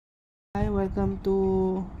Hi, welcome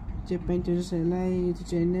to Japan to Satellite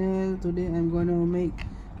YouTube channel. Today I'm gonna make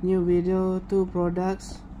new video, two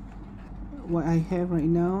products what I have right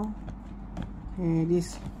now, and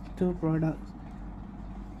these two products,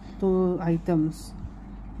 two items.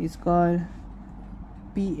 It's called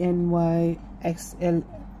PNY XLR8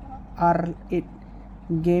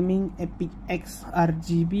 Gaming Epic X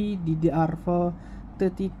RGB DDR4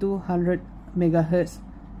 3200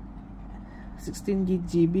 MHz 16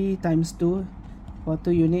 GB times 2 for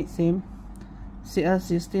 2 units, same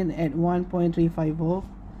CL16 at 1.35 volt.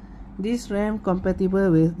 This RAM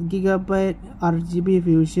compatible with Gigabyte RGB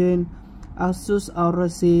Fusion, Asus Aura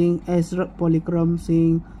Sync, ASRock Polychrome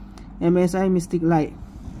Sync, MSI Mystic Light.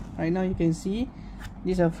 Right now you can see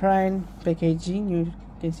this is a front packaging, you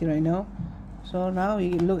can see right now. So now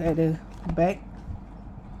we look at the back.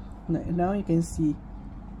 Now you can see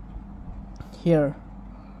here,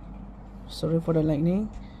 sorry for the lightning.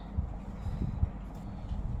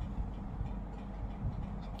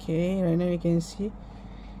 Okay, right now you can see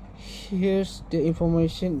here's the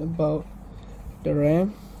information about the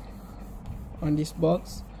RAM on this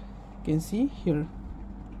box. You can see here.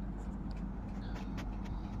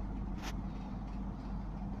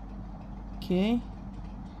 Okay,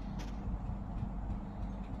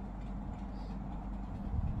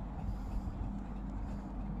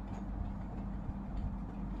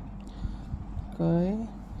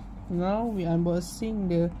 now we unboxing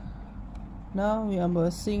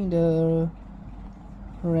the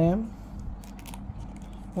RAM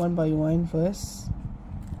one by one first.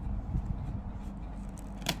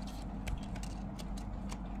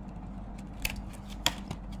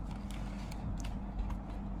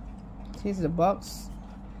 Here's the box.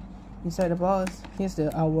 Inside the box, here's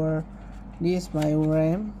this is my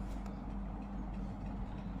RAM.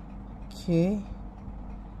 Okay,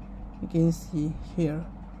 you can see here.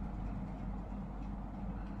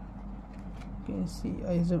 You can see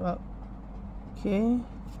I zoom out. Okay,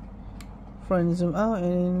 front zoom out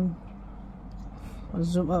and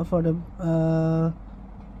zoom out for the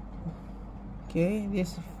okay,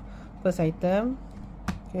 this first item.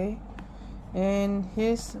 Okay, and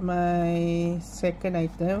here's my second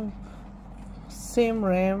item, same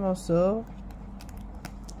RAM also.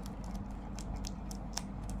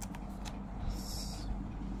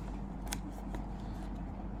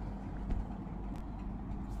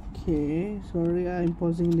 Okay, sorry, I'm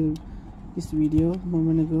pausing this video a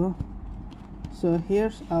moment ago. So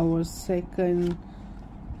here's our second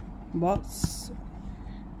box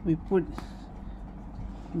we put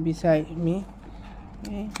beside me.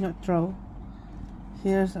 Okay, not throw.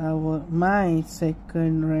 Here's my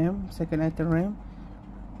second item RAM.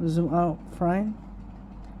 Zoom out front,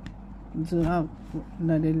 zoom out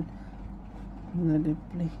another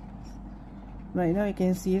place. Right now you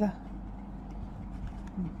can see lah.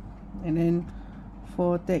 And then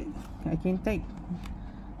for I can take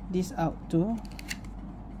this out too.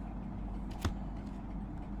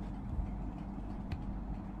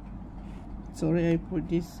 Sorry, I put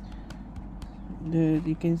this.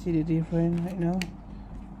 You can see the difference right now.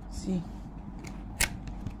 See,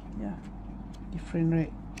 yeah, different,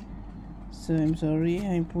 right? So I'm sorry,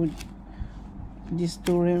 I put this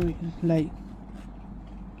two RAM like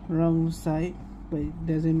wrong side, but it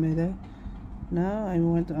doesn't matter. Now I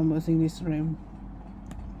want to unboxing this RAM.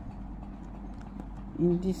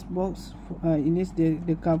 In this box, in this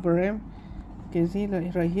the cover RAM, you can see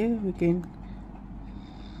like right here we can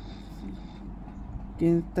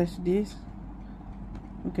touch this.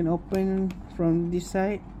 We can open from this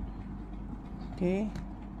side. Okay,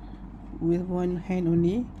 with one hand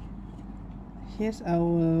only. Here's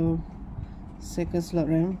our second slot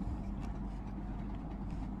RAM.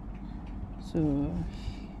 So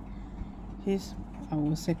here's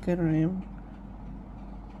our second RAM.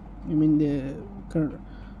 I mean the current.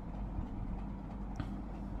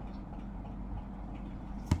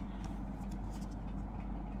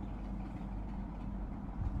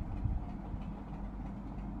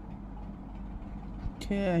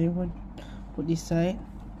 Okay, I want put this side,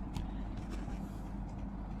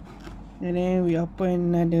 and then we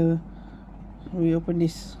open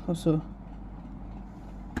this also.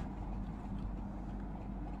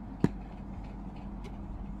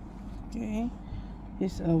 Okay,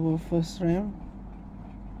 this is our first RAM.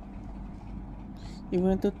 You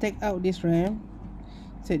want to take out this RAM,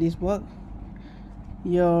 set this box,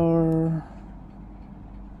 your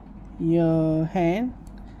hand,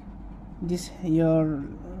 this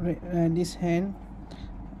hand,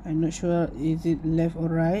 I'm not sure is it left or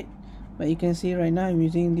right, but you can see right now I'm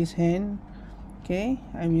using this hand. Okay,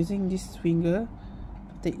 I'm using this finger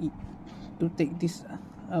to take this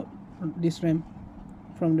out. this RAM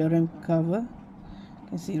from the RAM cover. You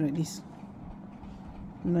can see like this.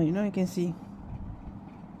 Now you can see.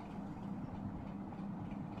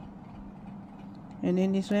 And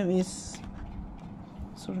then this RAM is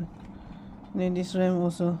and then this RAM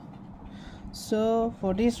also. So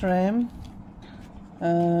for this RAM,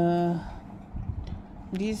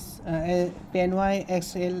 this PNY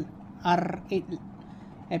XLR8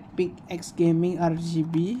 Epic X Gaming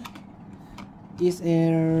RGB is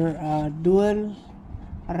a dual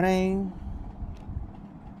rank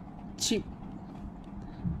chip.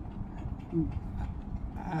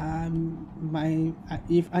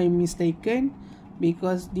 If I'm mistaken,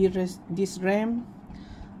 because this RAM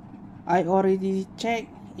I already checked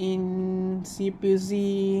in CPUZ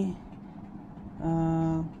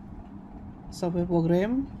software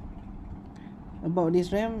program about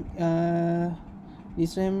this RAM.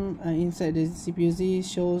 This RAM inside the CPUZ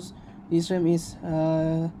shows this RAM is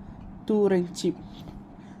 2 rank chip.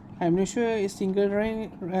 I'm not sure it's single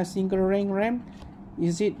rank RAM.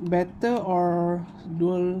 Is it better or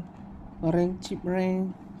dual rank chip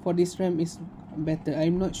RAM for this RAM is better?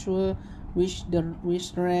 I'm not sure which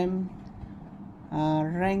RAM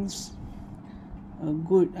ranks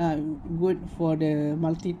good for the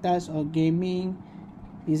multitask or gaming.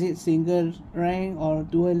 Is it single rank or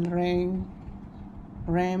dual rank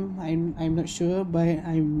RAM? I'm not sure, but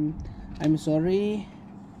I'm sorry,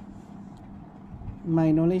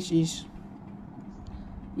 my knowledge is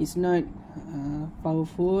not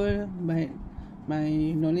powerful, but my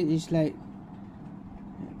knowledge is like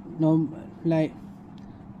not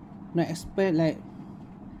expert, like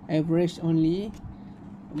average only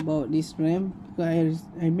about this RAM. Because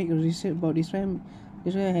I make a research about this RAM.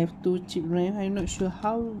 This RAM have 2 chip RAM. I'm not sure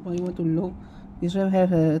how I want to look. This RAM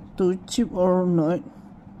have a 2 chip or not.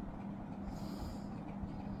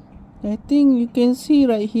 I think you can see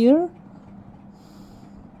right here.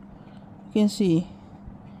 You can see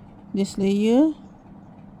this layer,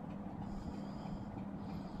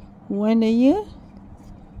 one layer,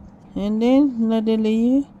 and then another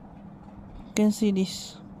layer. You can see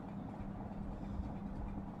this.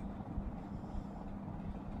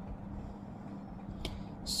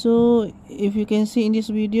 So if you can see in this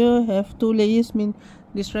video, have 2 layers, mean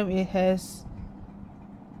this RAM it has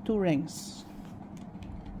 2 ranks.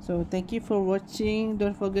 So thank you for watching.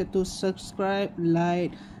 Don't forget to subscribe,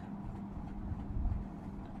 like,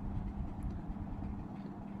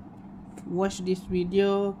 watch this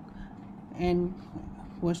video,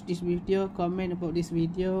 comment about this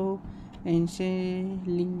video, and share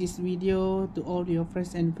link this video to all your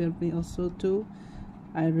friends and family also too.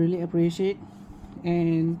 I really appreciate,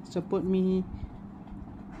 and support me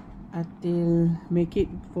until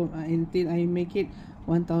I make it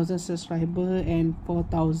 1000 subscriber and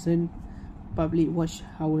 4000 public watch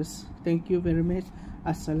hours. Thank you very much.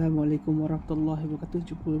 Assalamualaikum warahmatullahi wabarakatuh.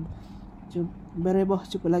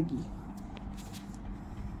 Jumpa lagi.